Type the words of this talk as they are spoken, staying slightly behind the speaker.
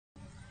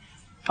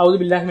أعوذ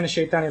بالله من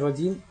الشيطان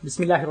الرجيم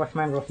بسم الله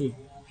الرحمن الرحيم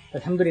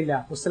الحمد لله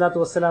والصلاة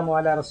والسلام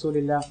على رسول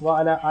الله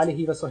وعلى آله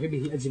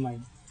وصحبه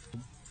أجمعين.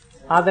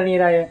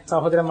 ആദരണീയരായ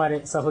സഹോദരന്മാരെ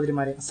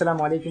സഹോദരിമാരെ,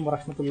 അസ്സലാമു അലൈക്കും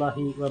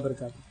വറഹ്മത്തുള്ളാഹി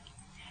വബറകാതുഹു.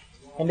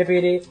 എൻ്റെ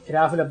പേര്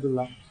രാഹുൽ അബ്ദുള്ള.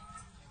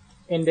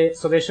 എൻ്റെ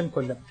സ്വദേശം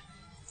കൊല്ലം.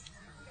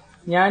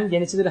 ഞാൻ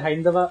ജനിച്ചതൊരു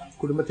ഹൈന്ദവ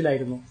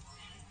കുടുംബത്തിലായിരുന്നു.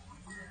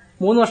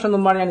 3 വർഷം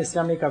മുമ്പാണ് ഞാൻ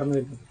ഇസ്ലാമിലേക്ക് കടന്നു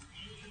വരുന്നത്.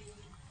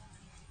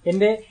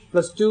 എൻ്റെ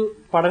 +2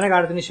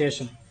 പഠനകാലത്തിന്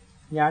ശേഷം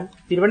ഞാൻ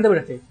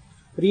തിരുവനന്തപുരത്തെ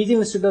റീജിയണൽ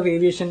ഇൻസ്റ്റിറ്റ്യൂട്ട് ഓഫ്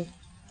ഏവിയേഷൻ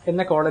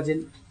എന്ന കോളേജിൽ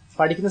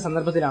പഠിക്കുന്ന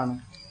സന്ദർഭത്തിലാണ്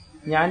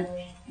ഞാൻ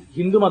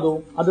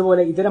ഹിന്ദുമതവും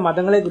അതുപോലെ ഇതര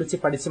മതങ്ങളെക്കുറിച്ച്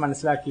പഠിച്ച്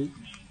മനസ്സിലാക്കി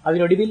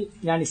അതിനൊടുവിൽ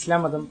ഞാൻ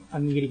ഇസ്ലാം മതം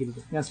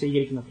ഞാൻ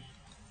സ്വീകരിക്കുന്നത്.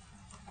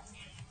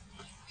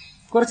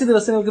 കുറച്ച്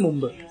ദിവസങ്ങൾക്ക്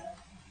മുമ്പ്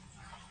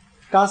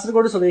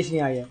കാസർഗോഡ്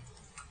സ്വദേശിനിയായ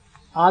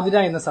ആതിര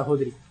എന്ന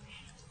സഹോദരി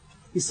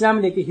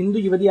ഇസ്ലാമിലേക്ക്, ഹിന്ദു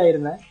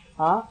യുവതിയായിരുന്ന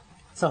ആ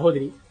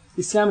സഹോദരി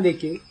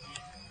ഇസ്ലാമിലേക്ക്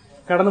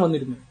കടന്നു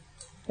വന്നിരുന്നു.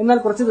 എന്നാൽ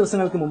കുറച്ച്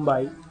ദിവസങ്ങൾക്ക്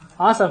മുമ്പായി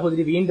ആ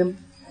സഹോദരി വീണ്ടും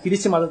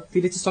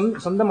തിരിച്ച്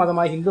സ്വന്തം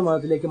മതമായ ഹിന്ദു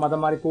മതത്തിലേക്ക് മതം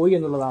മാറിപ്പോയി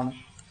എന്നുള്ളതാണ്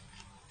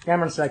ഞാൻ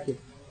മനസ്സിലാക്കിയത്.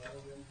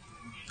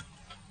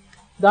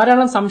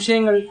 ധാരാളം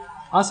സംശയങ്ങൾ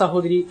ആ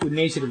സഹോദരി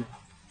ഉന്നയിച്ചിരുന്നു.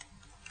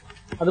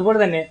 അതുപോലെ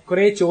തന്നെ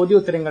കുറെ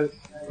ചോദ്യോത്തരങ്ങൾ,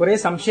 കുറെ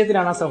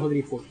സംശയത്തിലാണ് ആ സഹോദരി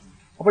ഇപ്പോൾ.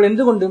 അപ്പോൾ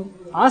എന്തുകൊണ്ടും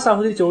ആ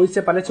സഹോദരി ചോദിച്ച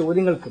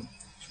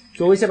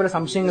പല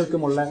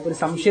സംശയങ്ങൾക്കുമുള്ള ഒരു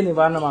സംശയ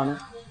നിവാരണമാണ്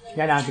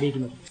ഞാൻ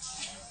ആഗ്രഹിക്കുന്നത്.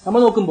 നമ്മൾ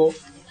നോക്കുമ്പോൾ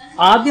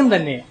ആദ്യം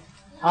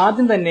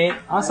തന്നെ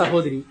ആ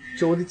സഹോദരി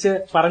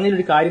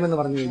പറഞ്ഞൊരു കാര്യമെന്ന്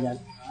പറഞ്ഞു കഴിഞ്ഞാൽ,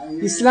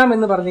 ഇസ്ലാം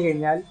എന്ന് പറഞ്ഞു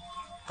കഴിഞ്ഞാൽ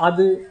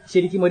അത്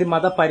ശരിക്കും ഒരു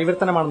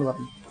മതപരിവർത്തനമാണെന്ന്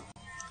പറഞ്ഞു.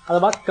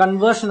 അഥവാ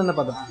കൺവേർട്ട് എന്ന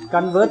പദം.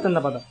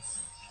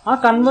 ആ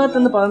കൺവേർട്ട്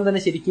എന്ന പദം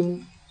തന്നെ ശരിക്കും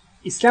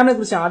ഇസ്ലാമിനെ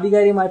കുറിച്ച്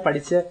ആധികാരികമായി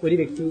പഠിച്ച ഒരു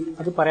വ്യക്തി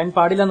അത് പറയാൻ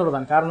പാടില്ല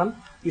എന്നുള്ളതാണ്. കാരണം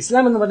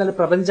ഇസ്ലാം എന്ന് പറഞ്ഞാൽ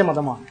പ്രപഞ്ച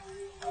മതമാണ്.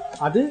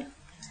 അത്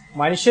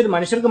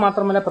മനുഷ്യർക്ക്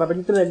മാത്രമല്ല,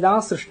 പ്രപഞ്ചത്തിലെ എല്ലാ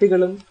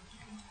സൃഷ്ടികളും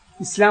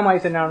ഇസ്ലാമായി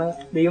തന്നെയാണ്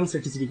ദൈവം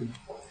സൃഷ്ടിച്ചിരിക്കുന്നത്.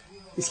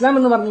 ഇസ്ലാം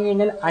എന്ന് പറഞ്ഞു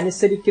കഴിഞ്ഞാൽ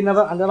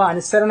അനുസരിക്കുന്നവർ അഥവാ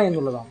അനുസരണ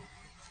എന്നുള്ളതാണ്.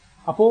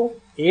 അപ്പോ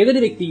ഏതൊരു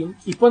വ്യക്തിയും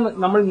ഇപ്പോൾ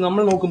നമ്മൾ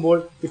നോക്കുമ്പോൾ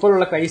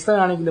ഇപ്പോഴുള്ള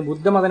ക്രൈസ്തവനാണെങ്കിലും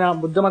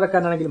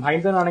ബുദ്ധമതക്കാരനാണെങ്കിലും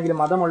ഹൈന്ദവനാണെങ്കിലും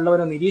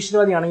മതമുള്ളവരോ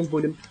നിരീശ്വരവാദിയാണെങ്കിൽ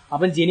പോലും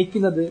അവൻ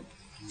ജനിക്കുന്നത്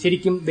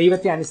ശരിക്കും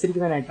ദൈവത്തെ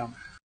അനുസരിക്കുന്നതിനായിട്ടാണ്.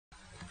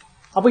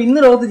 അപ്പൊ ഇന്ന്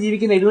ലോകത്ത്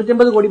ജീവിക്കുന്ന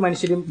 250 കോടി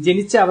മനുഷ്യരും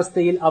ജനിച്ച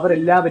അവസ്ഥയിൽ അവർ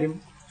എല്ലാവരും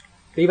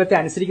ദൈവത്തെ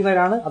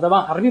അനുസരിക്കുന്നവരാണ്, അഥവാ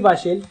അറബി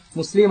ഭാഷയിൽ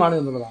മുസ്ലിമാണ്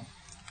എന്നുള്ളതാണ്.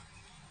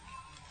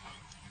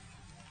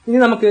 ഇനി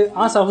നമുക്ക്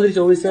ആ സഹോദരി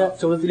ചോദിച്ച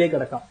ചോദ്യത്തിലേക്ക്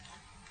കടക്കാം.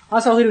 ആ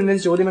സഹോദരി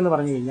ഉന്നയിച്ച ചോദ്യം എന്ന്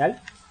പറഞ്ഞു കഴിഞ്ഞാൽ,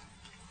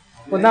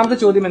 ഒന്നാമത്തെ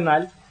ചോദ്യം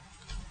എന്നാൽ,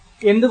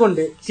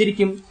 എന്തുകൊണ്ട്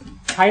ശരിക്കും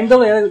ഹൈന്ദവ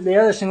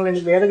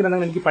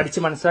വേദഗ്രന്ഥങ്ങൾ എനിക്ക് പഠിച്ച്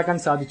മനസ്സിലാക്കാൻ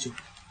സാധിച്ചു?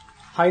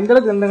 ഹൈന്ദവ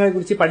ഗ്രന്ഥങ്ങളെ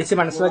കുറിച്ച് പഠിച്ച്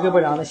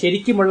മനസ്സിലാക്കിയപ്പോഴാണ്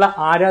ശരിക്കുമുള്ള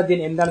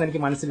ആരാധ്യൻ എന്താണെന്ന്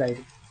എനിക്ക്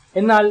മനസ്സിലായത്.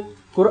 എന്നാൽ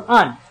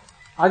ഖുർആൻ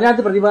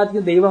അതിനകത്ത്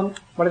പ്രതിപാദിക്കുന്ന ദൈവം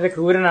വളരെ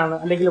ക്രൂരനാണ്,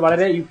 അല്ലെങ്കിൽ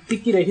വളരെ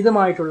യുക്തിക്ക്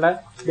രഹിതമായിട്ടുള്ള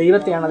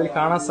ദൈവത്തെയാണ് അതിൽ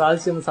കാണാൻ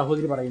സാധിച്ചതെന്ന്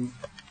സഹോദരി പറയുന്നു.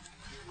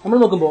 നമ്മൾ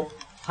നോക്കുമ്പോൾ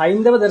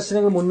ഹൈന്ദവ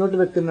ദർശനങ്ങൾ മുന്നോട്ട്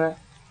വെക്കുന്ന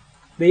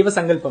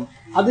ദൈവസങ്കല്പം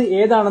അത്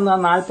ഏതാണെന്ന് ആ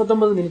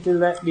 49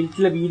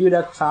 മിനിറ്റിലെ വീഡിയോയിൽ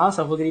ആ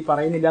സഹോദരി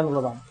പറയുന്നില്ല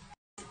എന്നുള്ളതാണ്.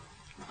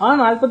 ആ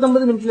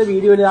 49 മിനിറ്റിലെ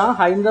വീഡിയോയിൽ ആ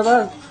ഹൈന്ദവ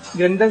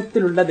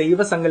ഗ്രന്ഥത്തിലുള്ള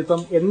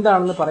ദൈവസങ്കല്പം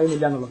എന്താണെന്ന്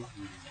പറയുന്നില്ല എന്നുള്ളതാണ്.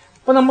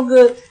 അപ്പൊ നമുക്ക്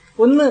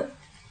ഒന്ന്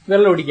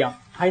വിരലൊടിക്കാം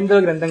ഹൈന്ദവ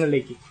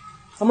ഗ്രന്ഥങ്ങളിലേക്ക്.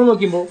 നമ്മൾ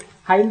നോക്കുമ്പോൾ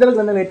ഹൈന്ദവ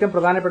ഗ്രന്ഥങ്ങൾ ഏറ്റവും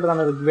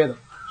പ്രധാനപ്പെട്ടതാണ് ഋഗ്വേദം.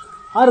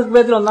 ആ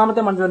ഋഗ്വേദത്തിൽ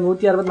 1-ാമത്തെ മണ്ഡലം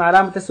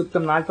 164-ാമത്തെ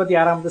സൂക്തം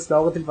 46-ാമത്തെ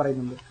ശ്ലോകത്തിൽ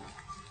പറയുന്നുണ്ട്,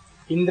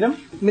 ഇന്ദ്രം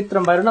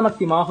മിത്രം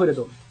വരുണമക്തി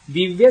മാഹുരതോ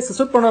ദിവ്യ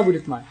സുസുപ്രണോ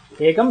ഗുരുത്മാൻ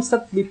ഏകം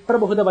സത്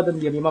വിപ്രബഹുത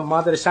വദന്ത്യം ഇമം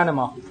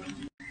മാതർശാനമാഹു.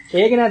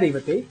 ഏകനാ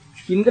ദൈവത്തെ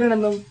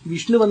ഇന്ദ്രനെന്നും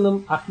വിഷ്ണുവെന്നും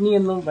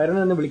അഗ്നിയെന്നും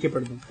വരുണെന്നും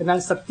വിളിക്കപ്പെടുന്നു. എന്നാൽ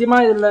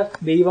സത്യമായുള്ള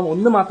ദൈവം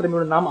ഒന്ന് മാത്രമേ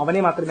ഉള്ളൂ, നാം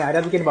അവനെ മാത്രമേ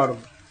ആരാധിക്കാൻ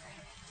പാടുള്ളൂ.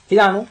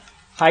 ഇതാണ്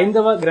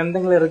ഹൈന്ദവ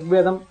ഗ്രന്ഥങ്ങളെ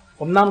ഋഗ്വേദം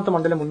 1-ാമത്തെ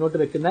മണ്ഡലം മുന്നോട്ട്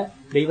വെക്കുന്ന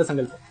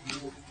ദൈവസങ്കല്പം.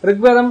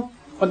 ഋഗ്വേദം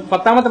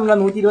 10-ാമത്തെ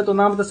മണ്ഡലം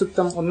 121-ാമത്തെ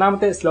സൂക്തം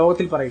 1-ാമത്തെ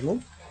ശ്ലോകത്തിൽ പറയുന്നു,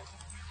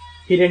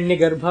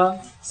 ഹിരണ്യഗർഭ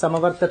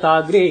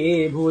സമവർത്തതാഗ്രേ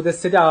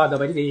ഭൂതസ്യ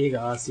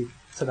ജാതപരിദേകാസി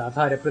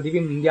സദാധാര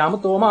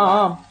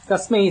പ്രതിവിന്ദ്യാമതോമാം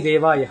തസ്മൈ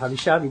ദേവായ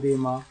ഹവിഷാ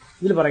വിദേമ.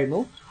 ഇതിൽ പറയുന്നു,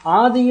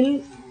 ആദിയിൽ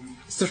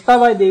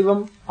സൃഷ്ടാവായ ദൈവം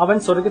അവൻ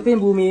സ്വർഗത്തെയും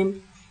ഭൂമിയെയും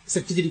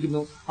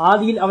സൃഷ്ടിച്ചിരിക്കുന്നു.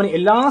 ആദിയിൽ അവൻ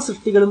എല്ലാ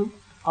സൃഷ്ടികളും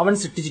അവൻ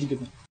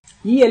സൃഷ്ടിച്ചിരിക്കുന്നു.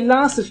 ഈ എല്ലാ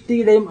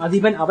സൃഷ്ടിയുടെയും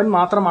അധിപൻ അവൻ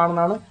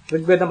മാത്രമാണെന്നാണ്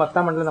ഋഗ്വേദം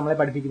 10-ാം മണ്ഡലം നമ്മളെ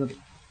പഠിപ്പിക്കുന്നത്.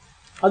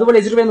 അതുപോലെ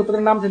യജുർവേദം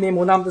 32-ാമത്തെ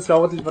 3-ാമത്തെ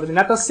ശ്ലോകത്തിൽ പറഞ്ഞു,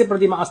 നതസ്യ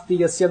പ്രതിമ അസ്തി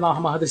യസ്യ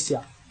നാഹമഹദൃശ്യ.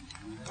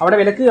 അവിടെ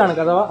വിലക്കുകയാണ്,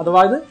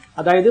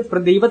 അതായത്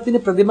ദൈവത്തിന്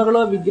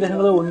പ്രതിമകളോ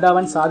വിഗ്രഹങ്ങളോ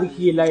ഉണ്ടാവാൻ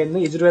സാധിക്കുകയില്ല എന്ന്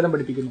യജുർവേദം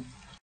പഠിപ്പിക്കുന്നു.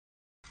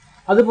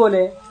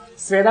 അതുപോലെ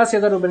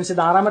ശ്വേതാശ്വേതർ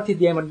ഉപനിഷത്ത് 6-ാമത്തെ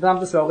അധ്യായം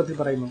 9-ാമത്തെ ശ്ലോകത്തിൽ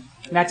പറയുന്നു,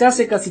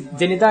 നചാസ്യക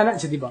ജനിതാന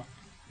ജതിബ.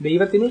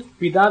 ദൈവത്തിന്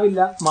പിതാവില്ല,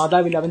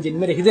 മാതാവില്ല, അവൻ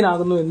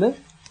ജന്മരഹിതനാകുന്നു എന്ന്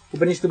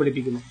ഉപനിഷത്ത്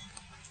പഠിപ്പിക്കുന്നു.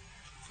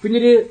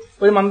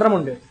 പിന്നൊരു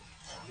മന്ത്രമുണ്ട്,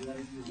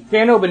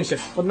 കേന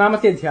ഉപനിഷത്ത്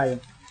 1-ാമത്തെ അധ്യായം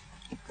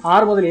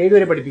 6 മുതൽ 7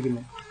 വരെ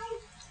പഠിപ്പിക്കുന്നു,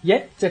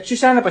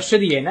 ചക്ഷുഷാന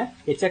പശ്വതിയേന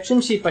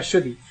ചക്ഷുംഷി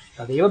പശ്വതി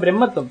തദൈവ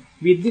ബ്രഹ്മത്വം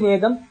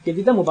വിദ്യുനേദം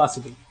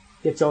യതിതമുപാസതി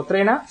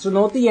ചോത്രേണ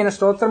ശൃണോതിയേന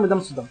ശ്രോത്രമിതം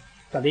സുതം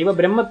തദൈവ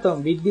ബ്രഹ്മത്വം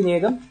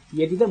വിദ്യുനേദം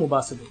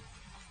യതിതമുപാസതി.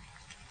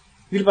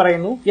 ഇതിൽ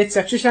പറയുന്നു,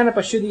 ചക്ഷുഷാന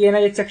പശ്വതിയേന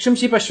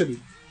ചക്ഷുംഷി പശ്വതി.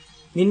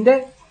 നിന്റെ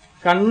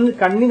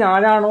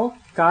കണ്ണിനാരാണോ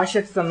കാഴ്ച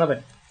തന്നവൻ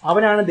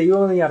അവനാണ്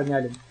ദൈവമെന്ന് നീ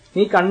അറിഞ്ഞാലും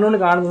നീ കണ്ണുകൊണ്ട്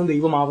കാണുന്നതും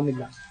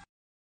ദൈവമാവുന്നില്ല.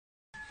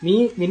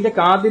 നിന്റെ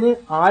കാതിന്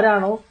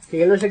ആരാണോ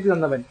കേൾവശക്തി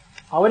തന്നവൻ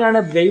അവനാണ്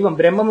ദൈവം.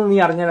 ബ്രഹ്മം നീ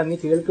അറിഞ്ഞാൽ നീ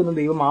കേൾക്കുന്ന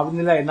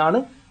ദൈവമാവുന്നില്ല എന്നാണ്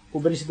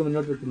ഉപനിഷത്ത്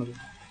മുന്നോട്ട് വെക്കുന്നത്.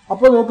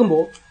 അപ്പോൾ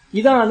നോക്കുമ്പോൾ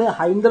ഇതാണ്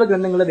ഹൈന്ദവ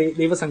ഗ്രന്ഥങ്ങളുടെ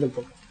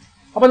ദൈവസങ്കല്പം.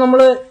 അപ്പൊ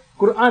നമ്മള്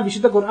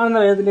വിശുദ്ധ ഖുർആൻ എന്ന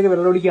വേദത്തിലേക്ക്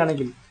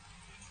വിരലോടിക്കുകയാണെങ്കിൽ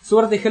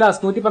സൂറത്ത് ഇഖ്ലാസ്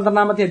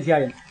 112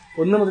 അധ്യായം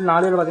 1 മുതൽ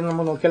 4 വരെ വചനം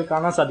നമ്മൾ നോക്കിയാൽ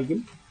കാണാൻ സാധിക്കും.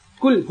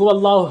 കുൽ ഹു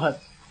അല്ലാഹു അഹദ്,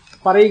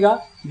 പറയുക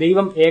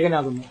ദൈവം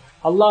ഏകനാകുന്നു.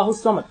 അല്ലാഹു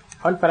സ്വമദ്,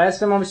 അവൻ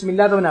പരാശ്രമം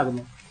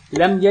ആവശ്യമില്ലാത്തവനാകുന്നു.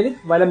 ലം യലിദ്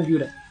വലം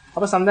യൂലദ്,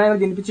 അവൻ സന്താനങ്ങൾ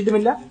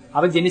ജനിപ്പിച്ചിട്ടുമില്ല,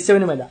 അവൻ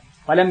ജനിച്ചവനുമല്ല.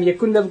 വലം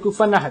യകുൻ ലഹു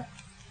കുഫുവൻ അഹദ്,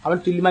 അവൻ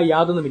തുല്യമായി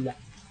യാതൊന്നുമില്ല.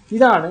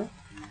 ഇതാണ്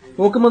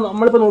നോക്കുമ്പോൾ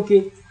നമ്മളിപ്പോ നോക്കി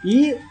ഈ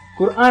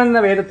ഖുർആൻ എന്ന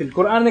വേദത്തിൽ,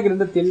 ഖുർആൻ എന്ന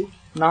ഗ്രന്ഥത്തിൽ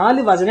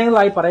 4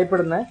 വചനങ്ങളായി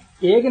പറയപ്പെടുന്ന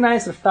ഏകനായ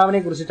സൃഷ്ടാവിനെ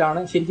കുറിച്ചിട്ടാണ്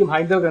ശരിക്കും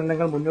ഹൈന്ദവ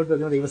ഗ്രന്ഥങ്ങൾ മുന്നോട്ട്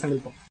വെക്കുന്ന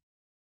ദൈവസങ്കല്പം.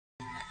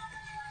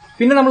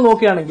 പിന്നെ നമ്മൾ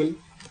നോക്കുകയാണെങ്കിൽ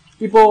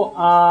ഇപ്പോ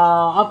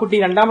ആ കുട്ടി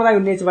രണ്ടാമതായി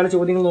ഉന്നയിച്ച പല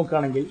ചോദ്യങ്ങൾ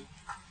നോക്കുകയാണെങ്കിൽ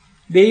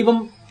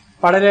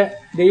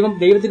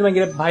ദൈവത്തിന്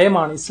ഭയങ്കര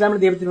ഭയമാണ്, ഇസ്ലാമിലെ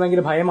ദൈവത്തിന്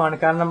ഭയങ്കര ഭയമാണ്,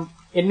 കാരണം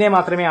എന്നെ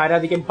മാത്രമേ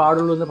ആരാധിക്കാൻ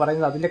പാടുള്ളൂ എന്ന്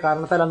പറയുന്നത് അതിന്റെ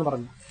കാരണത്താലാന്ന്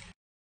പറഞ്ഞു.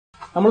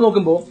 നമ്മൾ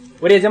നോക്കുമ്പോൾ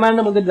ഒരു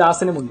യജമാനന്റെ മുന്നിൽ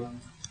ദാസനുമുണ്ട്.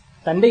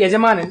 തന്റെ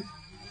യജമാനൻ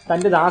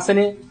തന്റെ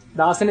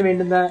ദാസന്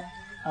വേണ്ടുന്ന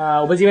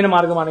ഉപജീവന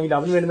മാർഗമാണെങ്കിലും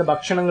അവന് വേണ്ടുന്ന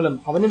ഭക്ഷണങ്ങളും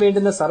അവന്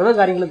വേണ്ടുന്ന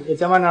സർവ്വകാര്യങ്ങളും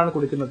യജമാനാണ്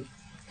കൊടുക്കുന്നത്.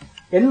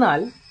 എന്നാൽ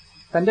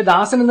തന്റെ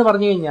ദാസൻ എന്ന്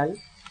പറഞ്ഞു കഴിഞ്ഞാൽ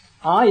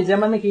ആ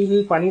യജമാന്റെ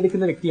കീഴിൽ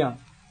പണിയെടുക്കുന്ന വ്യക്തിയാണ്.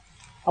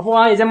 അപ്പോൾ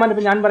ആ യജമാൻ,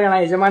 ഇപ്പൊ ഞാൻ പറയണം, ആ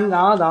യജമാൻ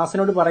ആ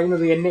ദാസനോട്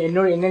പറയുന്നത്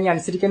എന്നെ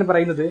അനുസരിക്കാൻ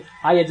പറയുന്നത്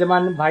ആ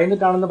യജമാൻ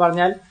ഭയന്നിട്ടാണെന്ന്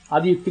പറഞ്ഞാൽ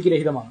അത് യുക്തിക്ക്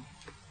രഹിതമാണ്.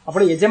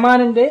 അപ്പോൾ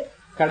യജമാനന്റെ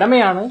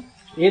കടമയാണ്,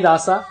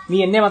 ദാസ നീ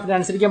എന്നെ മാത്രമേ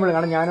അനുസരിക്കാൻ പറ്റുള്ളൂ,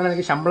 കാരണം ഞാനാണ്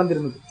എനിക്ക് ശമ്പളം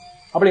തരുന്നത്.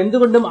 അപ്പോൾ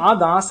എന്തുകൊണ്ടും ആ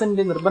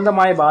ദാസന്റെ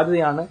നിർബന്ധമായ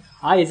ബാധ്യതയാണ്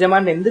ആ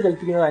യജമാനൻ എന്ത്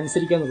കൽപ്പിക്കുന്നത്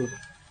അനുസരിക്കുക എന്നുള്ളത്.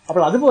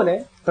 അപ്പോൾ അതുപോലെ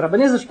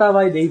പ്രപഞ്ച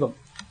സൃഷ്ടാവായ ദൈവം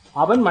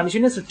അവൻ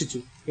മനുഷ്യനെ സൃഷ്ടിച്ചു,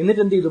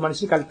 എന്നിട്ട് എന്ത് ചെയ്തു?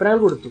 മനുഷ്യന് കൽപ്പനകൾ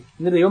കൊടുത്തു.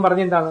 എന്നിട്ട് ദൈവം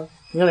പറഞ്ഞ എന്താണ്?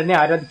 നിങ്ങൾ എന്നെ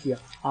ആരാധിക്കുക.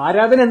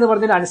 ആരാധന എന്ന്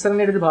പറഞ്ഞാൽ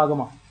അനുസരണയുടെ ഒരു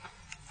ഭാഗമാണ്.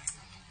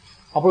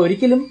 അപ്പോൾ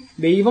ഒരിക്കലും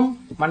ദൈവം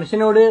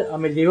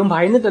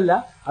ഭയന്നിട്ടല്ല,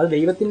 അത്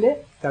ദൈവത്തിന്റെ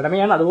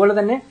കടമയാണ്. അതുപോലെ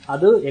തന്നെ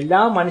അത്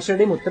എല്ലാ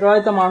മനുഷ്യരുടെയും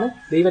ഉത്തരവാദിത്തമാണ്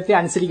ദൈവത്തെ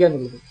അനുസരിക്കുക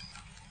എന്നുള്ളത്.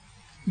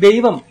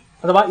 ദൈവം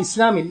അഥവാ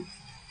ഇസ്ലാമിൽ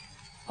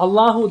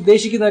അള്ളാഹു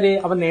ഉദ്ദേശിക്കുന്നവരെ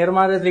അവൻ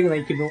നേർമാർഗത്തിലേക്ക്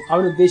നയിക്കുന്നു,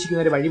 അവൻ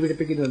ഉദ്ദേശിക്കുന്നവരെ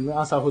വഴിപിടിപ്പിക്കുന്നു എന്ന്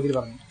ആ സഹോദരി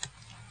പറഞ്ഞു.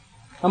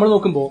 നമ്മൾ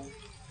നോക്കുമ്പോൾ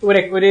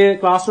ഒരു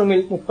ക്ലാസ് റൂമിൽ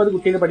 30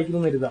 കുട്ടികൾ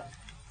പഠിക്കുന്നു കരുതുക.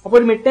 അപ്പോൾ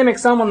ഒരു മിഡ് ടൈം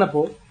എക്സാം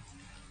വന്നപ്പോൾ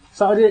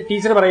ഒരു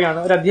ടീച്ചർ പറയുകയാണ്,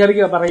 ഒരു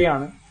അധ്യാപിക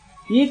പറയുകയാണ്,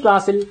 ഈ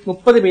ക്ലാസ്സിൽ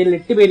 30 പേരിൽ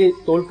 8 പേര്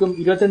തോൽക്കും,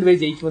 22 പേര്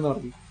ജയിക്കുമെന്ന്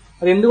പറഞ്ഞു.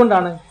 അത്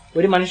എന്തുകൊണ്ടാണ്?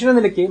 ഒരു മനുഷ്യന്റെ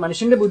നിലയ്ക്ക്,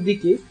 മനുഷ്യന്റെ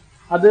ബുദ്ധിക്ക്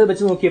അത്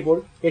വെച്ച് നോക്കിയപ്പോൾ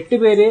 8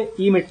 പേര്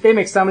ഈ മിഡ് ടൈം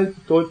എക്സാമിൽ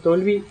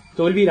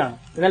തോൽവിയിലാണ്,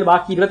 എന്നാൽ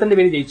ബാക്കി 22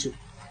 പേര് ജയിച്ചു.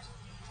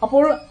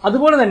 അപ്പോൾ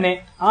അതുപോലെ തന്നെ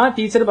ആ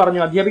ടീച്ചർ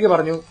പറഞ്ഞു, അധ്യാപിക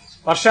പറഞ്ഞു,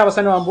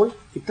 വർഷാവസാനമാകുമ്പോൾ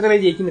ഇത്ര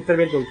പേര് ജയിക്കും, ഇത്ര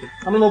പേര് തോൽക്കും.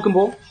 നമ്മൾ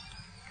നോക്കുമ്പോൾ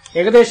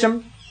ഏകദേശം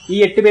ഈ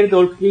 8 പേര്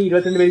തോൽക്കുകയും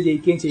 22 പേര്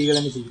ജയിക്കുകയും ചെയ്യുക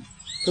തന്നെ ചെയ്യും.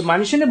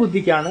 മനുഷ്യന്റെ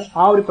ബുദ്ധിക്കാണ്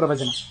ആ ഒരു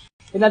പ്രവചനം.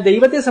 എന്നാൽ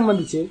ദൈവത്തെ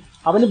സംബന്ധിച്ച്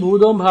അവന്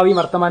ഭൂതവും ഭാവിയും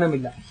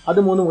വർത്തമാനവുമില്ല, അത്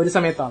മൂന്നും ഒരു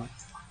സമയത്താണ്.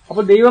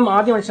 അപ്പോൾ ദൈവം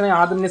ആദ്യ മനുഷ്യനായ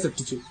ആദമിനെ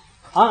സൃഷ്ടിച്ചു.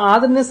 ആ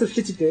ആദമിനെ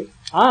സൃഷ്ടിച്ചിട്ട്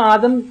ആ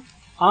ആദം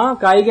ആ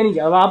കായികനിക്ക്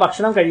അഥവാ ആ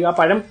ഭക്ഷണം കഴിയുക, ആ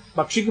പഴം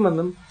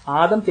ഭക്ഷിക്കുമെന്നും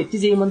ആദം തെറ്റ്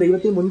ചെയ്യുമെന്ന്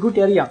ദൈവത്തിന് മുൻകൂട്ടി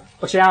അറിയാം.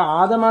 പക്ഷെ ആ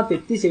ആദം ആ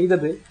തെറ്റ്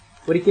ചെയ്തത്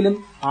ഒരിക്കലും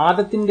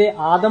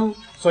ആദം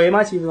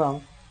സ്വയമാ ചെയ്തതാണ്.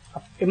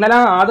 എന്നാൽ ആ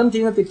ആദം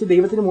ചെയ്യുന്ന തെറ്റ്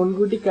ദൈവത്തിന്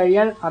മുൻകൂട്ടി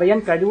അറിയാൻ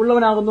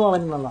കഴിവുള്ളവനാകുന്നു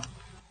അവൻ എന്നുള്ളതാണ്.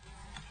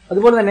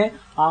 അതുപോലെ തന്നെ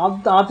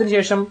ആദത്തിന്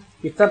ശേഷം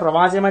ഇത്ര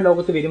പ്രവാചകന്മാർ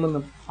ലോകത്ത്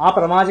വരുമെന്നും ആ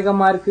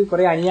പ്രവാചകന്മാർക്ക്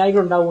കുറെ അനുയായികൾ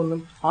ഉണ്ടാവുമെന്നും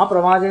ആ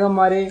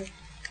പ്രവാചകന്മാരെ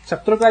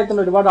ശത്രുക്കളായി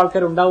തന്നെ ഒരുപാട്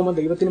ആൾക്കാർ ഉണ്ടാവുമെന്ന്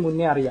ദൈവത്തിന്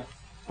മുന്നേ അറിയാം.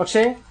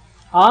 പക്ഷേ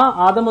ആ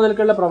ആദം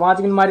മുതൽക്കുള്ള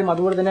പ്രവാചകന്മാരും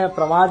അതുപോലെ തന്നെ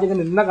പ്രവാചകൻ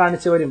നിന്ന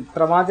കാണിച്ചവരും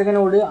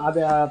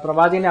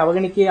പ്രവാചകനെ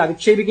അവഗണിക്കുകയും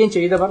അധിക്ഷേപിക്കുകയും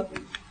ചെയ്തവർ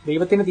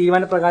ദൈവത്തിന്റെ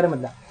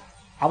തീരുമാനപ്രകാരമല്ല,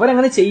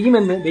 അവരങ്ങനെ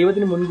ചെയ്യുമെന്ന്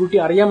ദൈവത്തിന് മുൻകൂട്ടി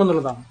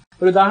അറിയാമെന്നുള്ളതാണ്.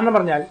 ഒരു ഉദാഹരണം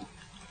പറഞ്ഞാൽ,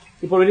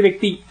 ഇപ്പോൾ ഒരു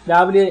വ്യക്തി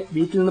രാവിലെ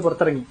വീട്ടിൽ നിന്ന്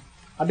പുറത്തിറങ്ങി,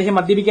 അദ്ദേഹം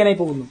മദ്യപിക്കാനായി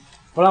പോകുന്നു.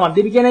 അപ്പോൾ ആ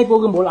മദ്യപിക്കാനായി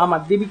പോകുമ്പോൾ ആ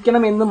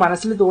മദ്യപിക്കണം എന്ന്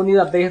മനസ്സിൽ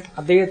തോന്നിയത്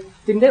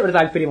അദ്ദേഹത്തിന്റെ ഒരു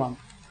താല്പര്യമാണ്.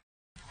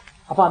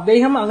 അപ്പൊ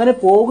അദ്ദേഹം അങ്ങനെ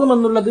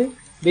പോകുമെന്നുള്ളത്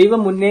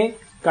ദൈവം മുന്നേ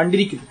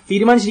കണ്ടിരിക്കുന്നു,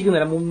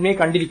 തീരുമാനിച്ചിരിക്കുന്നില്ല, മുന്നേ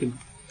കണ്ടിരിക്കുന്നു.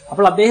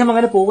 അപ്പോൾ അദ്ദേഹം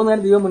അങ്ങനെ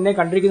പോകുന്നതിന് ദൈവം മുന്നേ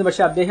കണ്ടിരിക്കുന്നു.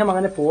 പക്ഷെ അദ്ദേഹം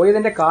അങ്ങനെ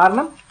പോയതിന്റെ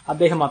കാരണം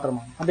അദ്ദേഹം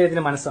മാത്രമാണ്,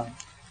 അദ്ദേഹത്തിന്റെ മനസ്സാണ്.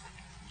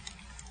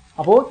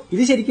 അപ്പോൾ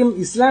ഇത് ശരിക്കും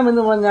ഇസ്ലാം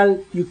എന്ന് പറഞ്ഞാൽ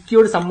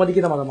യുക്തിയോട്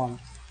സമ്മതിക്കുന്ന മതമാണ്.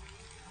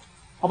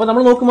 അപ്പൊ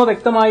നമ്മൾ നോക്കുമ്പോൾ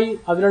വ്യക്തമായി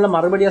അതിനുള്ള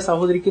മറുപടി ആ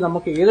സഹോദരിക്ക്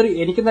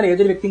എനിക്കെന്നാൽ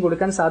ഏതൊരു വ്യക്തിയും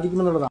കൊടുക്കാൻ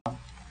സാധിക്കുമെന്നുള്ളതാണ്.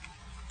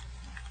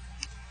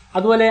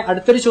 അതുപോലെ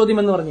അടുത്തൊരു ചോദ്യം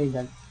എന്ന് പറഞ്ഞു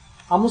കഴിഞ്ഞാൽ,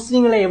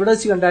 അമുസ്ലിങ്ങളെ എവിടെ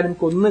വെച്ച് കണ്ടാലും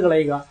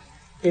കൊന്നുകളയുക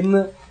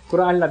എന്ന്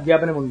ഖുർആനിൽ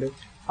അധ്യാപനമുണ്ട്.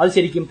 അത്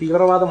ശരിക്കും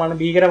തീവ്രവാദമാണ്,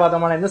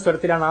 ഭീകരവാദമാണ് എന്ന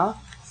സ്വരത്തിലാണ് ആ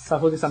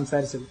സഹോദരി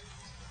സംസാരിച്ചത്.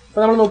 അപ്പൊ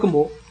നമ്മൾ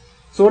നോക്കുമ്പോൾ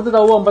സൂറത്ത്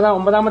തൗബ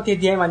 9-ാമത്തെ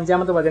അധ്യായം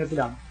 5-ാമത്തെ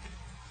വചനത്തിലാണ്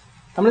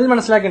നമ്മളിത്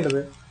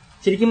മനസ്സിലാക്കേണ്ടത്.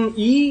 ശരിക്കും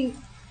ഈ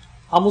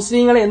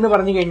അമുസ്ലിങ്ങളെ എന്ന്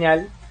പറഞ്ഞു കഴിഞ്ഞാൽ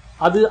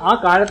അത് ആ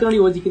കാലത്തിനോട്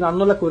യോജിക്കുന്ന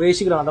അന്നുള്ള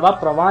ഖുറൈശികളാണ്. അഥവാ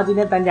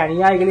പ്രവാചകനെ തന്റെ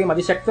അനുയായികളെയും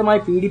അതിശക്തമായി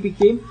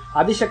പീഡിപ്പിക്കുകയും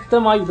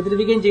അതിശക്തമായി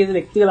ഉപദ്രവിക്കുകയും ചെയ്ത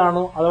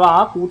വ്യക്തികളാണോ, അഥവാ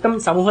ആ കൂട്ടം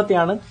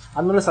സമൂഹത്തെയാണ്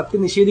അന്നുള്ള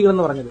സത്യനിഷേധികൾ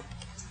എന്ന് പറഞ്ഞത്.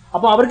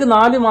 അപ്പൊ അവർക്ക്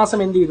 4 മാസം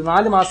എന്ത് ചെയ്തു?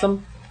 4 മാസം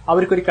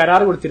അവർക്കൊരു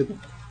കരാർ കൊടുത്തിരുന്നു,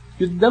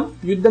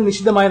 യുദ്ധം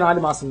നിഷിദ്ധമായ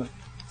 4 മാസങ്ങൾ.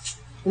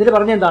 എന്നിട്ട്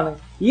പറഞ്ഞെന്താണ്?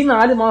 ഈ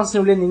 4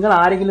 മാസത്തിനുള്ളിൽ നിങ്ങൾ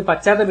ആരെങ്കിലും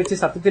പശ്ചാത്തപിച്ച്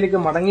സത്യത്തിലേക്ക്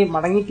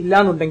മടങ്ങിയിട്ടില്ല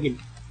എന്നുണ്ടെങ്കിൽ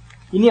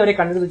ഇനി അവരെ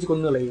കണ്ണിൽ വെച്ച്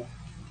കൊന്നുകളയുക.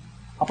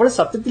 അപ്പോൾ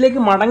സത്യത്തിലേക്ക്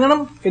മടങ്ങണം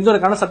എന്തുണ്ട്?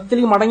 കാരണം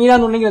സത്യത്തിലേക്ക് മടങ്ങില്ല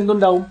എന്നുണ്ടെങ്കിൽ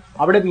എന്തുണ്ടാവും?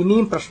 അവിടെ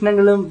ഇനിയും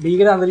പ്രശ്നങ്ങളും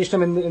ഭീകര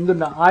അന്തരീക്ഷം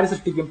എന്തുണ്ടാവും? ആര്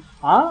സൃഷ്ടിക്കും?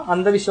 ആ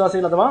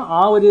അന്ധവിശ്വാസികൾ അഥവാ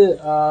ആ ഒരു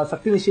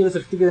സത്യനിശ്ചയികൾ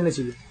സൃഷ്ടിക്കുക തന്നെ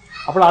ചെയ്യും.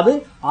 അപ്പോൾ അത്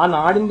ആ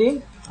നാടിന്റെയും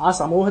ആ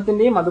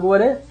സമൂഹത്തിന്റെയും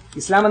അതുപോലെ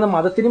ഇസ്ലാം എന്ന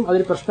മതത്തിനും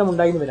അതൊരു പ്രശ്നം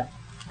ഉണ്ടായിന്ന് വരാം.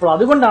 അപ്പോൾ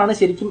അതുകൊണ്ടാണ്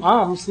ശരിക്കും ആ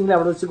മുസ്ലിങ്ങളെ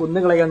അവിടെ വെച്ച്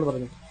കൊന്നുകളയുക എന്ന്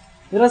പറഞ്ഞത്.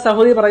 ഇതിലെ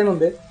സഹോദരി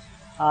പറയുന്നുണ്ട്,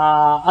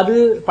 അത്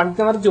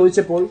പണ്ഡിതന്മാർ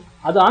ചോദിച്ചപ്പോൾ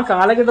അത് ആ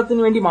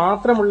കാലഘട്ടത്തിന് വേണ്ടി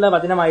മാത്രമുള്ള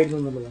വചനമായിരുന്നു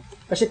എന്നുള്ളത്.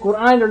 പക്ഷെ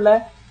ഖുർആനിലുള്ള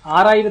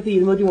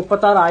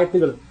 6236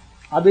 ആയത്തുകൾ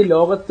അത്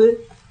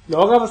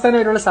ലോകാവസാനം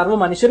വരെയുള്ള സർവ്വ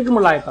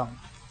മനുഷ്യർക്കുമുള്ള ആയത്താണ്.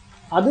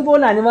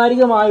 അതുപോലെ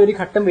അനിവാര്യമായ ഒരു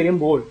ഘട്ടം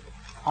വരുമ്പോൾ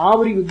ആ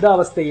ഒരു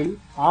യുദ്ധാവസ്ഥയിൽ,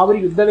 ആ ഒരു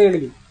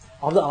യുദ്ധവേളയിൽ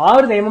അത് ആ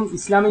ഒരു നിയമം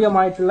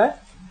ഇസ്ലാമികമായിട്ടുള്ള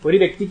ഒരു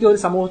വ്യക്തിക്ക് ഒരു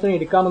സമൂഹത്തിന്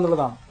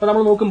എടുക്കാമെന്നുള്ളതാണ്. അപ്പൊ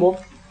നമ്മൾ നോക്കുമ്പോൾ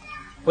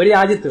ഒരു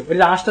രാജ്യത്ത്, ഒരു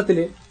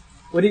രാഷ്ട്രത്തില്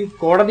ഒരു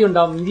കോടതി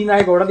ഉണ്ടാവും,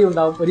 നീതിന്യായ കോടതി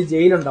ഉണ്ടാവും, ഒരു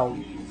ജയിലുണ്ടാവും.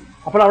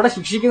 അപ്പോൾ അവിടെ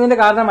ശിക്ഷിക്കുന്നതിന്റെ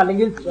കാരണം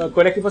അല്ലെങ്കിൽ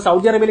കൊലയ്ക്ക്, ഇപ്പൊ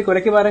സൗദി അറേബ്യയിൽ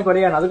കൊലയ്ക്ക് പകരം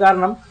കൊലയാണ്. അത്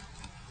കാരണം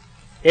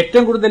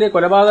ഏറ്റവും കൂടുതൽ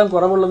കൊലപാതകം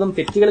കുറവുള്ളതും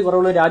തെറ്റുകൾ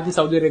കുറവുള്ള രാജ്യം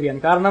സൗദി അറേബ്യയാണ്.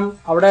 കാരണം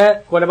അവിടെ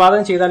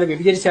കൊലപാതകം ചെയ്താലോ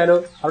വ്യഭിചരിച്ചാലോ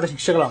അവിടെ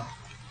ശിക്ഷകളാണ്.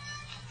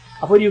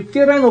 അപ്പോൾ ഒരു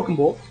യുക്തിപരമായി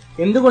നോക്കുമ്പോൾ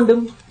എന്തുകൊണ്ടും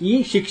ഈ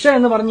ശിക്ഷ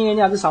എന്ന് പറഞ്ഞു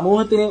കഴിഞ്ഞാൽ അത്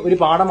സമൂഹത്തിന് ഒരു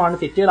പാഠമാണ്,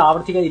 തെറ്റുകൾ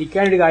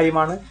ആവർത്തിക്കാതിരിക്കാനൊരു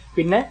കാര്യമാണ്,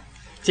 പിന്നെ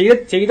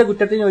ചെയ്ത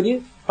കുറ്റത്തിന് ഒരു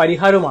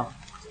പരിഹാരവുമാണ്.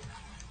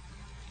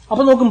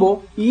 അപ്പൊ നോക്കുമ്പോൾ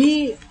ഈ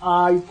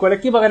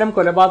കൊലയ്ക്ക് പകരം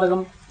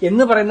കൊലപാതകം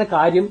എന്ന് പറയുന്ന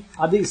കാര്യം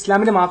അത്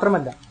ഇസ്ലാമിന്റെ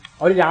മാത്രമല്ല,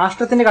 ഒരു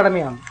രാഷ്ട്രത്തിന്റെ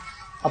കടമയാണ്.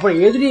 അപ്പോൾ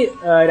ഏതൊരു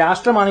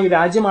രാഷ്ട്രമാണെങ്കിൽ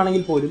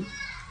രാജ്യമാണെങ്കിൽ പോലും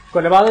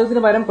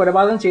കൊലപാതകത്തിന് പകരം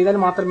കൊലപാതകം ചെയ്താൽ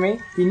മാത്രമേ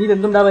പിന്നീട്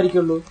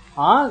എന്തുണ്ടാവാതിരിക്കുള്ളൂ,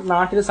 ആ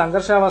നാട്ടിൽ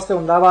സംഘർഷാവസ്ഥ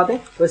ഉണ്ടാവാതെ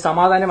ഒരു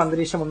സമാധാന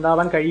അന്തരീക്ഷം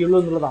ഉണ്ടാവാൻ കഴിയുള്ളൂ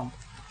എന്നുള്ളതാണ്.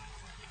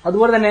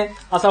 അതുപോലെ തന്നെ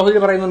ആ സഹോദരി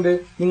പറയുന്നുണ്ട്,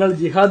 നിങ്ങൾ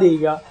ജിഹാദ്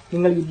ചെയ്യുക,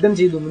 നിങ്ങൾ യുദ്ധം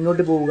ചെയ്തു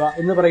മുന്നോട്ട് പോവുക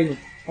എന്ന് പറയുന്നു.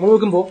 നമ്മൾ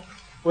നോക്കുമ്പോൾ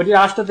ഒരു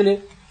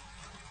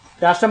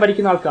രാഷ്ട്രം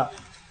ഭരിക്കുന്ന ആൾക്കാർ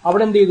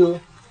അവിടെ എന്ത് ചെയ്തു?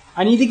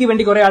 അനീതിക്ക്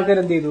വേണ്ടി കുറെ ആൾക്കാർ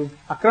എന്ത് ചെയ്തു?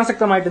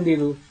 അക്രമാസക്തമായിട്ട് എന്ത്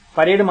ചെയ്തു?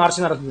 പരേഡ്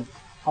മാർച്ച് നടത്തുന്നു.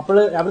 അപ്പോൾ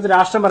അവിടുത്തെ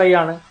രാഷ്ട്രം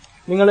പറയാണ്,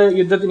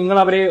 നിങ്ങൾ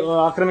അവരെ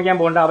ആക്രമിക്കാൻ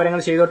പോകണ്ട,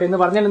 അവരങ്ങനെ ചെയ്തോട്ടെ എന്ന്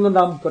പറഞ്ഞാൽ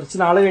എന്തുണ്ടാവും? കുറച്ച്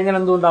നാൾ കഴിഞ്ഞാൽ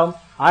എന്തുണ്ടാവും?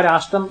 ആ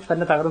രാഷ്ട്രം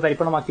തന്നെ തകർന്ന്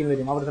തരിപ്പണമാക്കി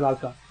വരും അവിടുത്തെ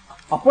ആൾക്കാർ.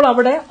 അപ്പോൾ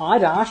അവിടെ ആ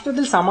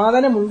രാഷ്ട്രത്തിൽ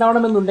സമാധാനം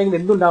ഉണ്ടാവണമെന്നുണ്ടെങ്കിൽ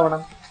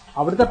എന്തുണ്ടാവണം?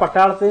 അവിടുത്തെ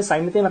പട്ടാളത്തെയും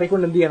സൈന്യത്തെയും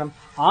ഇറക്കിക്കൊണ്ട് എന്ത് ചെയ്യണം?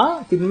 ആ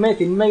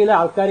തിന്മയിലെ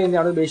ആൾക്കാരെ എന്ത്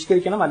അവിടെ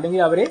ബഹിഷ്കരിക്കണം,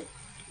 അല്ലെങ്കിൽ അവരെ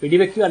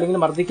വെടിവെക്കുക അല്ലെങ്കിൽ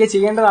മർദ്ദിക്കുക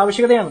ചെയ്യേണ്ടത്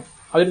ആവശ്യകതയാണ്.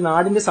 അതൊരു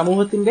നാടിന്റെ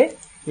സമൂഹത്തിന്റെ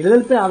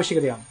നിലനിൽപ്പിന്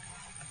ആവശ്യകതയാണ്.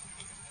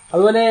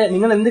 അതുപോലെ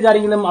നിങ്ങൾ എന്ത്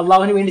കാര്യങ്ങളും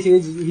അള്ളാഹുവിന് വേണ്ടി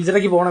ചെയ്ത്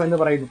ഹിജ്റയ്ക്ക് പോകണം എന്ന്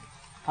പറയുന്നു.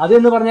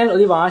 അതെന്ന് പറഞ്ഞാൽ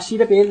ഒരു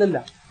വാശിയുടെ പേരിലല്ല.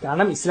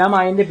 കാരണം ഇസ്ലാം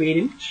ആയതിന്റെ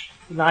പേരിൽ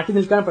നാട്ടിൽ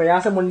നിൽക്കാൻ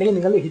പ്രയാസമുണ്ടെങ്കിൽ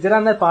നിങ്ങൾ ഹിജ്റ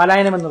എന്ന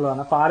പാലായനം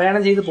എന്നുള്ളതാണ്.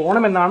 പാലായനം ചെയ്ത്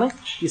പോകണമെന്നാണ്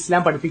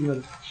ഇസ്ലാം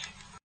പഠിപ്പിക്കുന്നത്.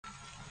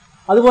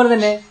 അതുപോലെ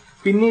തന്നെ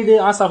പിന്നീട്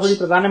ആ സഹോദരി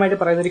പ്രധാനമായിട്ട്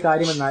പറയുന്ന ഒരു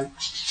കാര്യമെന്നാൽ,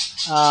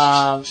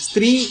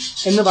 സ്ത്രീ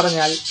എന്ന്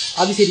പറഞ്ഞാൽ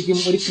അത് ശരിക്കും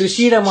ഒരു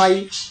കൃഷിയിടമായി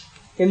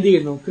എന്ത്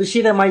ചെയ്യുന്നു?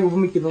 കൃഷിയിടമായി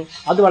ഉപമിക്കുന്നു.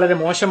 അത് വളരെ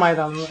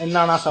മോശമായതാണ്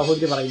എന്നാണ് ആ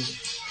സഹോദരി പറയുന്നത്.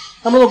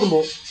 നമ്മൾ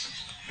നോക്കുമ്പോൾ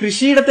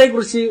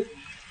കൃഷിയിടത്തെക്കുറിച്ച്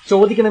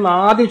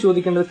ആദ്യം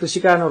ചോദിക്കേണ്ടത്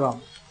കൃഷിക്കാരനോടാണ്.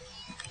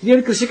 ഈ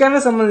ഒരു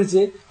കൃഷിക്കാരനെ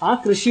സംബന്ധിച്ച് ആ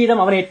കൃഷിയിടം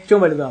അവന് ഏറ്റവും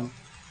വലുതാണ്.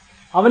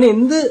 അവന്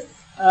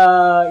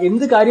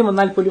എന്ത് കാര്യം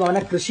വന്നാൽ പോലും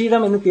അവനെ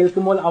കൃഷിയിടം എന്ന്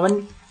കേൾക്കുമ്പോൾ അവൻ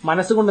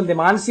മനസ്സുകൊണ്ട്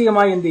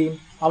മാനസികമായി എന്ത് ചെയ്യും?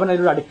 അവൻ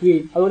അതിലൂടെ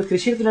അടുക്കുകയും അതുപോലെ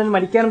കൃഷിയിടത്തിന് അവൻ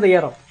മരിക്കാനും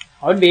തയ്യാറാവും.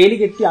 അവൻ വേലി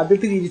കെട്ടി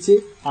അതിർത്തി തിരിച്ച്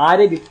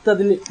ആരെ വിത്ത്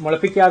അതിൽ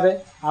മുളപ്പിക്കാതെ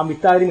ആ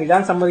വിത്ത് ആരും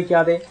ഇടാൻ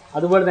സമ്മതിക്കാതെ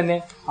അതുപോലെ തന്നെ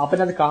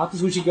അവനത് കാത്തു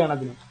സൂക്ഷിക്കുകയാണ്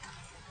അതിന്.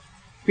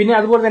 പിന്നെ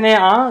അതുപോലെ തന്നെ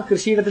ആ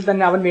കൃഷിയിടത്തിൽ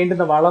തന്നെ അവൻ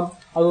വേണ്ടുന്ന വളം,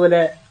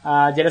 അതുപോലെ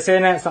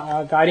ജലസേന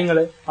കാര്യങ്ങൾ,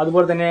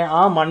 അതുപോലെ തന്നെ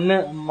ആ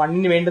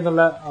മണ്ണിന്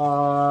വേണ്ടുന്നുള്ള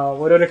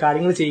ഓരോരോ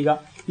കാര്യങ്ങൾ ചെയ്യുക.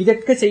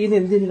 ഇതൊക്കെ ചെയ്യുന്ന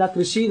എന്തിനാ?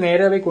 കൃഷി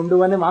നേരെ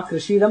കൊണ്ടുപോകാനും ആ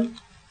കൃഷിയിടം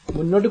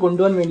മുന്നോട്ട്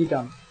കൊണ്ടുപോകാൻ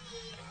വേണ്ടിയിട്ടാണ്.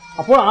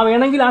 അപ്പോൾ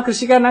വേണമെങ്കിൽ ആ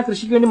കൃഷിക്കാരൻ ആ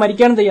കൃഷിക്ക് വേണ്ടി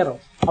മരിക്കാനും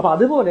തയ്യാറാവും. അപ്പൊ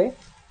അതുപോലെ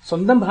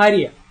സ്വന്തം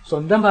ഭാര്യയെ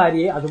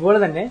അതുപോലെ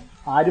തന്നെ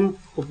ആരും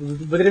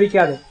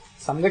ഉപദ്രവിക്കാതെ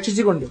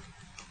സംരക്ഷിച്ചുകൊണ്ട്,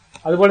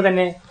 അതുപോലെ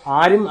തന്നെ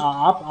ആരും ആ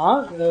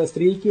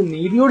സ്ത്രീക്ക്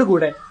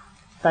നീതിയോടുകൂടെ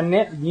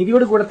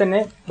തന്നെ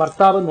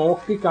ഭർത്താവ്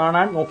നോക്കി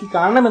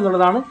കാണണം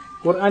എന്നുള്ളതാണ്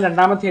ഖുർആൻ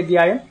 2-ാമത്തെ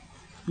അധ്യായം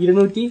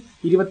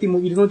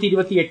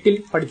 228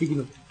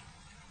 പഠിപ്പിക്കുന്നത്.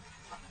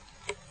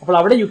 അപ്പോൾ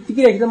അവിടെ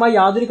യുക്തിക്ക് രഹിതമായി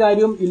യാതൊരു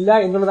കാര്യവും ഇല്ല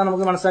എന്നുള്ളതാണ്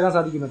നമുക്ക് മനസ്സിലാക്കാൻ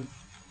സാധിക്കുന്നത്.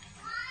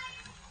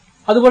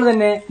 അതുപോലെ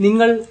തന്നെ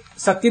നിങ്ങൾ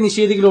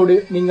സത്യനിഷേധികളോട്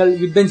നിങ്ങൾ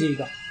യുദ്ധം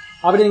ചെയ്യുക,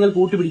 അവരെ നിങ്ങൾ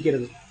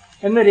കൂട്ടുപിടിക്കരുത്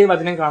എന്നൊരു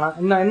വചനം കാണാം.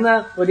 എന്ന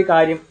ഒരു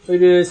കാര്യം,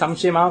 ഒരു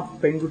സംശയം ആ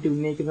പെൺകുട്ടി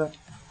ഉന്നയിക്കുന്നത്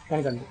ഞാൻ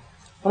കണ്ടു.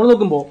 നമ്മൾ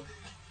നോക്കുമ്പോൾ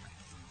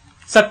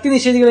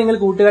സത്യനിഷേധികളെ നിങ്ങൾ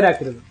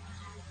കൂട്ടുകാരാക്കരുത്.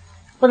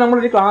 ഇപ്പൊ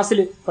നമ്മളൊരു ക്ലാസ്സിൽ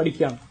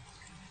പഠിക്കുകയാണ്,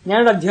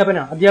 ഞാനൊരു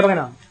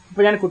അധ്യാപകനാണ്.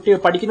 ഇപ്പൊ ഞാൻ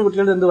പഠിക്കുന്ന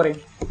കുട്ടികളോട് എന്ത് പറയും?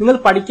 നിങ്ങൾ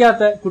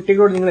പഠിക്കാത്ത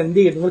കുട്ടികളോട് നിങ്ങൾ എന്ത്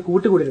ചെയ്യരുത്? നിങ്ങൾ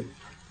കൂട്ടുകൂടരുത്.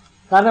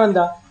 കാരണം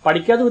എന്താ?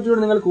 പഠിക്കാത്ത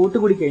കുട്ടികളോട് നിങ്ങൾ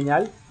കൂട്ടുകൂടി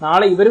കഴിഞ്ഞാൽ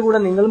നാളെ ഇവർ കൂടെ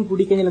നിങ്ങളും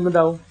കൂടിക്കഴിഞ്ഞാൽ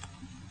എന്തുണ്ടാവും?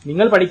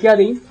 നിങ്ങൾ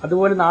പഠിക്കാതെയും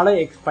അതുപോലെ നാളെ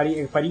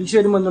പരീക്ഷ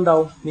വരുമ്പോൾ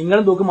എന്തുണ്ടാവും?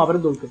 നിങ്ങളും തോക്കും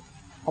അവരും തോക്കും.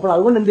 അപ്പോൾ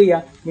അതുകൊണ്ട് എന്ത് ചെയ്യുക?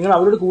 നിങ്ങൾ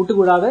അവരോട്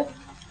കൂട്ടുകൂടാതെ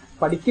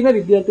പഠിക്കുന്ന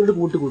വിദ്യാർത്ഥികളോട്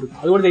കൂട്ടുകൂടുക.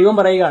 അതുകൊണ്ട് ദൈവം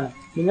പറയുകയാണ്,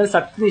 നിങ്ങൾ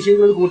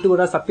സത്യനിഷേധികളോട്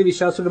കൂട്ടുകൂടാതെ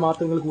സത്യവിശ്വാസത്തോട്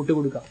മാത്രം നിങ്ങൾ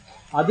കൂട്ടുകൊടുക്കുക.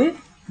 അത്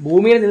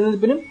ഭൂമിയുടെ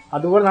നിലനിൽപ്പിനും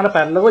അതുപോലെ നാളെ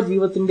പരലോക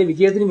ജീവിതത്തിന്റെ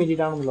വിജയത്തിനും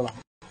വേണ്ടിയിട്ടാണെന്നുള്ളതാണ്.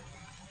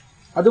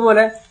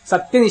 അതുപോലെ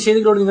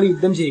സത്യനിഷേധികളോട് നിങ്ങൾ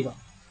യുദ്ധം ചെയ്യുക.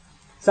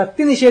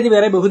 സത്യനിഷേധി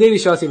വേറെ, ബഹുദൈവ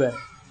വിശ്വാസി വേറെ.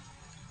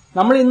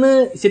 നമ്മൾ ഇന്ന്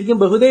ശരിക്കും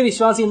ബഹുദൈവ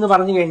വിശ്വാസി എന്ന്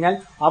പറഞ്ഞു കഴിഞ്ഞാൽ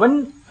അവൻ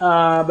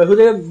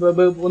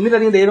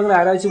ഒന്നിലധികം ദൈവങ്ങളെ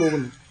ആരാധിച്ചു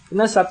പോകുന്നു.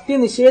 എന്നാൽ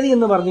സത്യനിഷേധി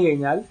എന്ന് പറഞ്ഞു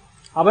കഴിഞ്ഞാൽ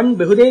അവൻ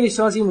ബഹുദൈവ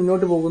വിശ്വാസി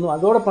മുന്നോട്ട് പോകുന്നു.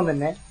 അതോടൊപ്പം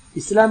തന്നെ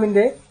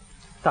ഇസ്ലാമിന്റെ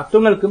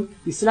തത്വങ്ങൾക്കും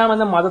ഇസ്ലാം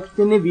എന്ന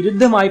മതത്തിന്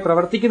വിരുദ്ധമായി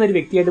പ്രവർത്തിക്കുന്ന ഒരു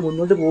വ്യക്തിയായിട്ട്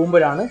മുന്നോട്ട്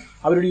പോകുമ്പോഴാണ്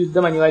അവരുടെ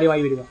യുദ്ധം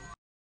അനിവാര്യമായി വരിക.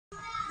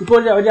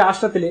 ഇപ്പോൾ ഒരു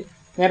രാഷ്ട്രത്തില്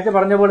നേരത്തെ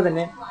പറഞ്ഞ പോലെ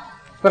തന്നെ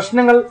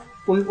പ്രശ്നങ്ങൾ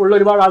ഉള്ള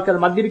ഒരുപാട് ആൾക്കാർ,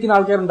 മദ്യപിക്കുന്ന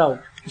ആൾക്കാരുണ്ടാവും.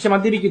 പക്ഷെ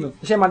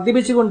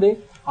മദ്യപിച്ചുകൊണ്ട്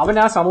അവൻ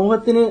ആ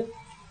സമൂഹത്തിന്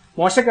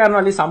മോശക്കാരനോ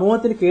അല്ലെങ്കിൽ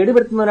സമൂഹത്തിന്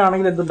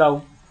കേടുവരുത്തുന്നവരാണെങ്കിൽ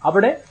എന്തുണ്ടാവും?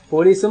 അവിടെ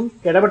പോലീസും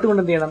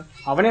ഇടപെട്ടുകൊണ്ട് എന്ത് ചെയ്യണം?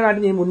 അവനെ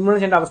നാട്ടിൽ മുൻമുള്ള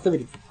ചെയ്യേണ്ട അവസ്ഥ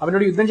വരും.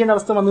 അവനോട് യുദ്ധം ചെയ്യേണ്ട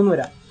അവസ്ഥ വന്നു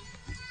വരാം.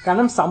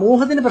 കാരണം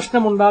സമൂഹത്തിന്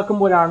പ്രശ്നം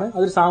ഉണ്ടാക്കുമ്പോഴാണ്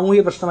അതൊരു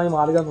സാമൂഹിക പ്രശ്നമായി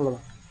മാറുക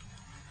എന്നുള്ളതാണ്.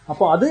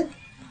 അപ്പോൾ അത്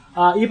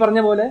ഈ പറഞ്ഞ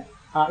പോലെ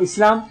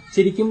ഇസ്ലാം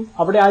ശരിക്കും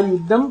അവിടെ ആ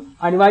യുദ്ധം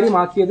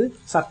അനിവാര്യമാക്കിയത്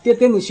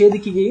സത്യത്തെ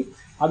നിഷേധിക്കുകയും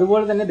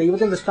അതുപോലെ തന്നെ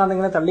ദൈവത്തിന്റെ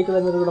ദൃഷ്ടാന്തങ്ങളെ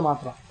തള്ളിക്കളയുന്നതിലൂടെ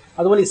മാത്രം.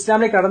 അതുപോലെ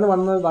ഇസ്ലാമിലേക്ക് കടന്നു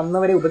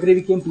വന്നവരെ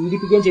ഉപദ്രവിക്കുകയും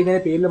പീഡിപ്പിക്കുകയും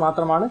ചെയ്യുന്നതിന്റെ പേരിൽ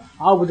മാത്രമാണ്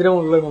ആ ഉപദ്രവം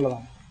ഉള്ളത്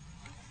എന്നുള്ളതാണ്.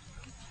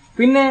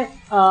 പിന്നെ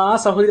ആ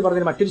സഹോദരി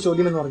പറഞ്ഞ മറ്റൊരു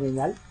ചോദ്യം എന്ന് പറഞ്ഞു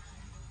കഴിഞ്ഞാൽ,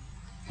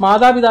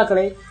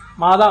 മാതാപിതാക്കളെ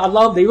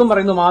അള്ളാഹു ദൈവം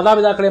പറയുന്നു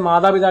മാതാപിതാക്കളെ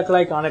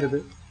മാതാപിതാക്കളായി കാണരുത്,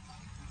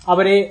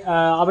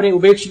 അവരെ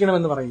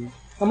ഉപേക്ഷിക്കണമെന്ന് പറയുന്നു.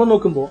 നമ്മൾ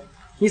നോക്കുമ്പോൾ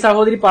ഈ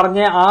സഹോദരി പറഞ്ഞ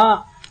ആ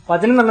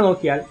വചനം തന്നെ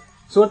നോക്കിയാൽ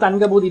സൂറത്ത്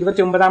അൻകബൂത്ത്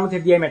 29-ാമത്തെ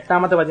അധ്യായം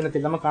 8-ാമത്തെ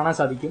വചനത്തിൽ നമുക്ക് കാണാൻ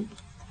സാധിക്കും.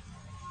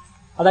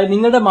 അതായത്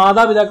നിങ്ങളുടെ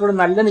മാതാപിതാക്കളോട്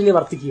നല്ല നിലയിൽ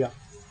വർത്തിക്കുക.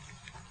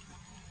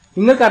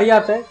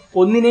 നിങ്ങൾക്കറിയാത്ത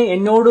ഒന്നിനെ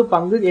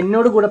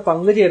എന്നോട് കൂടെ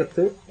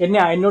പങ്കുചേർത്ത്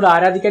എന്നോട്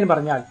ആരാധിക്കാൻ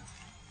പറഞ്ഞാൽ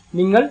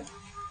നിങ്ങൾ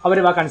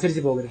അവരെ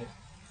വാക്കനുസരിച്ച് പോകരുത്.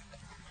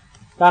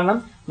 കാരണം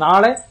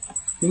നാളെ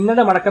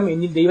നിങ്ങളുടെ മടക്കം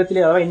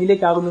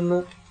എന്നിലേക്കാകുമെന്ന്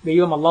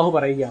ദൈവം അള്ളാഹു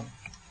പറയുകയാണ്.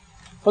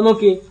 അപ്പൊ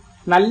നോക്കി,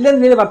 നല്ല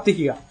നിലയിൽ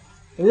വർത്തിക്കുക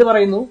എന്ന്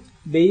പറയുന്നു.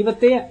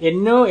 ദൈവത്തെ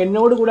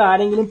എന്നോട് കൂടെ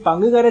ആരെങ്കിലും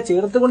പങ്കുകാരെ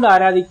ചേർത്തുകൊണ്ട്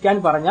ആരാധിക്കാൻ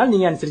പറഞ്ഞാൽ നീ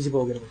അനുസരിച്ച്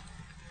പോകരുത്.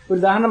 ഒരു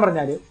ഉദാഹരണം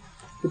പറഞ്ഞാല്,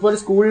 ഇപ്പോൾ ഒരു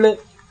സ്കൂളിൽ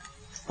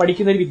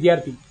പഠിക്കുന്ന ഒരു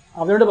വിദ്യാർത്ഥി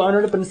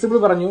അവനോട് പ്രിൻസിപ്പൾ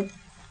പറഞ്ഞു,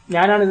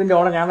 ഞാനാണ് ഇതിന്റെ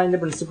ഓണർ, ഞാനാണ്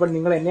ഇതിന്റെ പ്രിൻസിപ്പൾ,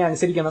 നിങ്ങൾ എന്നെ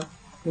അനുസരിക്കണം,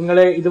 നിങ്ങൾ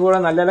ഇതുപോലെ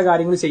നല്ല നല്ല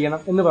കാര്യങ്ങൾ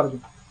ചെയ്യണം എന്ന്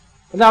പറഞ്ഞു.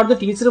 എന്നാൽ അവിടുത്തെ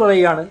ടീച്ചർ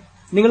പറയുകയാണ്,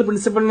 നിങ്ങൾ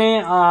പ്രിൻസിപ്പളിനെ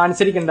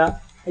അനുസരിക്കേണ്ട,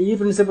 ഈ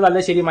പ്രിൻസിപ്പൾ അല്ല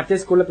ശരി, മറ്റേ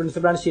സ്കൂളിലെ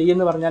പ്രിൻസിപ്പളാണ് ശരി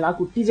എന്ന് പറഞ്ഞാൽ ആ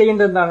കുട്ടി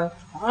ചെയ്യേണ്ടത് എന്താണ്?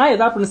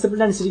 യഥാ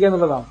പ്രിൻസിപ്പളിനെ അനുസരിക്കുക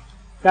എന്നുള്ളതാണ്.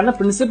 കാരണം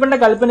പ്രിൻസിപ്പളിന്റെ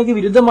കൽപ്പനയ്ക്ക്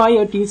വിരുദ്ധമായി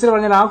ഒരു ടീച്ചർ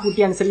പറഞ്ഞാൽ ആ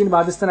കുട്ടി അനുസരിക്കാൻ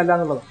ബാധ്യസ്ഥനല്ല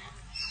എന്നുള്ളതാണ്.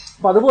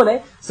 അപ്പൊ അതുപോലെ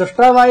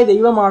സൃഷ്ടാവായ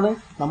ദൈവമാണ്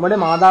നമ്മുടെ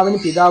മാതാവിനും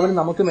പിതാവിനും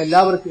നമുക്കും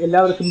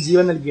എല്ലാവർക്കും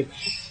ജീവൻ നൽകിയത്.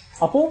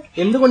 അപ്പോൾ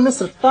എന്തുകൊണ്ട്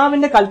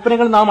സൃഷ്ടാവിന്റെ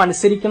കൽപ്പനകൾ നാം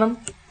അനുസരിക്കണം?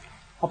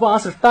 അപ്പോൾ ആ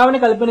സൃഷ്ടാവിന്റെ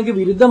കൽപ്പനയ്ക്ക്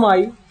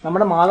വിരുദ്ധമായി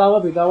നമ്മുടെ മാതാവോ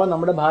പിതാവോ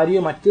നമ്മുടെ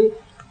ഭാര്യയോ മറ്റ്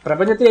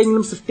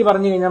പ്രപഞ്ചത്തിലെങ്കിലും സൃഷ്ടി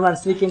പറഞ്ഞു കഴിഞ്ഞാൽ നമ്മൾ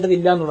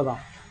അനുസരിക്കേണ്ടതില്ല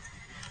എന്നുള്ളതാണ്.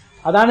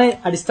 അതാണ്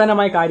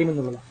അടിസ്ഥാനമായ കാര്യം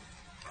എന്നുള്ളതാണ്.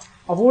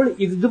 അപ്പോൾ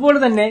ഇതുപോലെ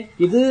തന്നെ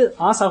ഇത്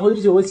ആ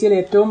സഹോദരി ചോദിച്ചതിൽ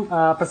ഏറ്റവും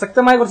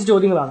പ്രസക്തമായ കുറച്ച്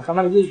ചോദ്യങ്ങളാണ്.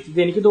 കാരണം ഇത്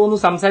എനിക്ക്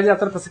തോന്നുന്നു സംസാരിച്ച്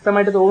അത്ര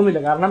പ്രസക്തമായിട്ട്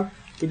തോന്നുന്നില്ല. കാരണം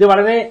ഇത്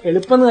വളരെ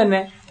എളുപ്പം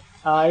തന്നെ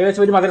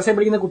ഏകദേശം ഒരു മദ്രസയിൽ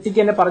പഠിക്കുന്ന കുട്ടിക്ക്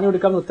തന്നെ പറഞ്ഞു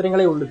കൊടുക്കാവുന്ന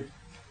ഉത്തരങ്ങളേ ഉള്ളൂ.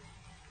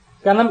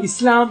 കാരണം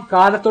ഇസ്ലാം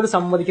കാലത്തോട്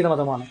സംവദിക്കുന്ന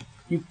മതമാണ്,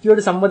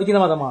 യുക്തിയോട് സംവദിക്കുന്ന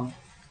മതമാണ്.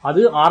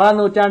 അത് 6-ാം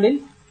നൂറ്റാണ്ടിൽ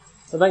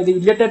ഇത്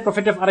ഇല്ലറ്റേറ്റ്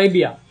പ്രൊഫറ്റ് ഓഫ്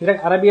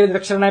അറേബ്യയിലെ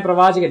നിരക്ഷരനായ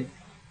പ്രവാചകൻ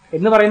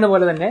എന്ന് പറയുന്ന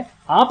പോലെ തന്നെ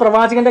ആ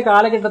പ്രവാചകന്റെ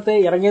കാലഘട്ടത്തെ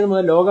ഇറങ്ങിയത്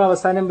മുതൽ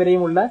ലോകാവസാനം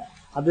വരെയുമുള്ള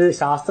അത്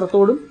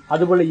ശാസ്ത്രത്തോടും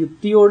അതുപോലെ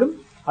യുക്തിയോടും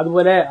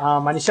അതുപോലെ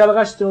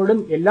മനുഷ്യാവകാശത്തിനോടും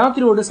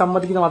എല്ലാത്തിനോടും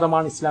സംവദിക്കുന്ന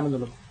മതമാണ് ഇസ്ലാം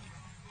എന്നുള്ളത്.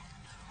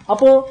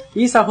 അപ്പോ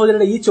ഈ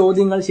സഹോദരിയുടെ ഈ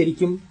ചോദ്യങ്ങൾ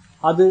ശരിക്കും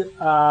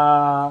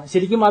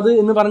അത്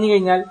എന്ന് പറഞ്ഞു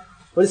കഴിഞ്ഞാൽ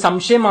ഒരു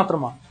സംശയം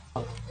മാത്രമാണ്.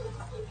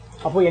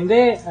 അപ്പോൾ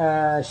എന്റെ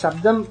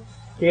ശബ്ദം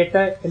കേട്ട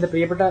എന്റെ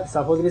പ്രിയപ്പെട്ട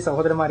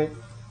സഹോദരന്മാരെ,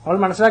 നമ്മൾ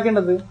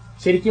മനസ്സിലാക്കേണ്ടത്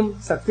ശരിക്കും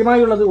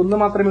സത്യമായുള്ളത് ഒന്ന്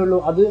മാത്രമേ ഉള്ളൂ.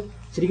 അത്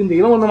ശരിക്കും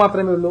ദൈവം ഒന്ന്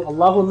മാത്രമേ ഉള്ളൂ,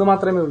 അള്ളാഹു ഒന്ന്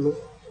മാത്രമേ ഉള്ളൂ.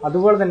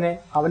 അതുപോലെ തന്നെ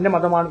അവന്റെ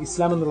മതമാണ്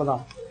ഇസ്ലാം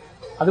എന്നുള്ളതാണ്.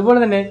 അതുപോലെ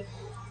തന്നെ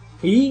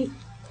ഈ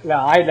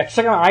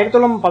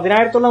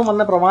 10,000-ഓളം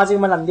വന്ന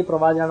പ്രവാചകന്മാരുടെ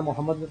അന്ത്യപ്രവാചകനാണ്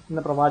മുഹമ്മദ്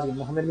എന്ന പ്രവാചകൻ,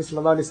 മുഹമ്മദ് നബി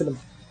സല്ലല്ലാഹു അലൈഹി വസല്ലം.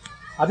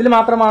 അതിൽ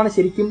മാത്രമാണ്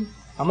ശരിക്കും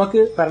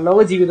നമുക്ക്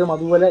പരലോക ജീവിതം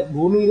അതുപോലെ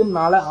ഭൂമിയിലും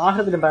നാളെ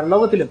ആഖിറത്തിലും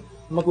പരലോകത്തിലും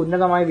നമുക്ക്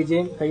ഉന്നതമായ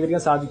വിജയം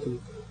കൈവരിക്കാൻ സാധിക്കുള്ളൂ.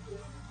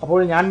 അപ്പോൾ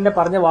ഞാൻ എന്റെ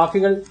പറഞ്ഞ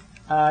വാക്കുകൾ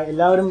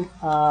എല്ലാവരും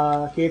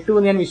കേട്ടു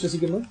എന്ന് ഞാൻ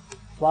വിശ്വസിക്കുന്നു.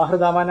 വാഹിർ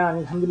ദാവാന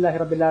അൽഹംദുലില്ലാഹി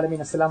റബ്ബിൽ ആലമീൻ.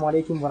 അസ്സലാമു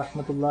അലൈക്കും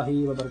വറഹ്മത്തുള്ളാഹി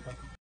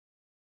വബറകാതുഹു.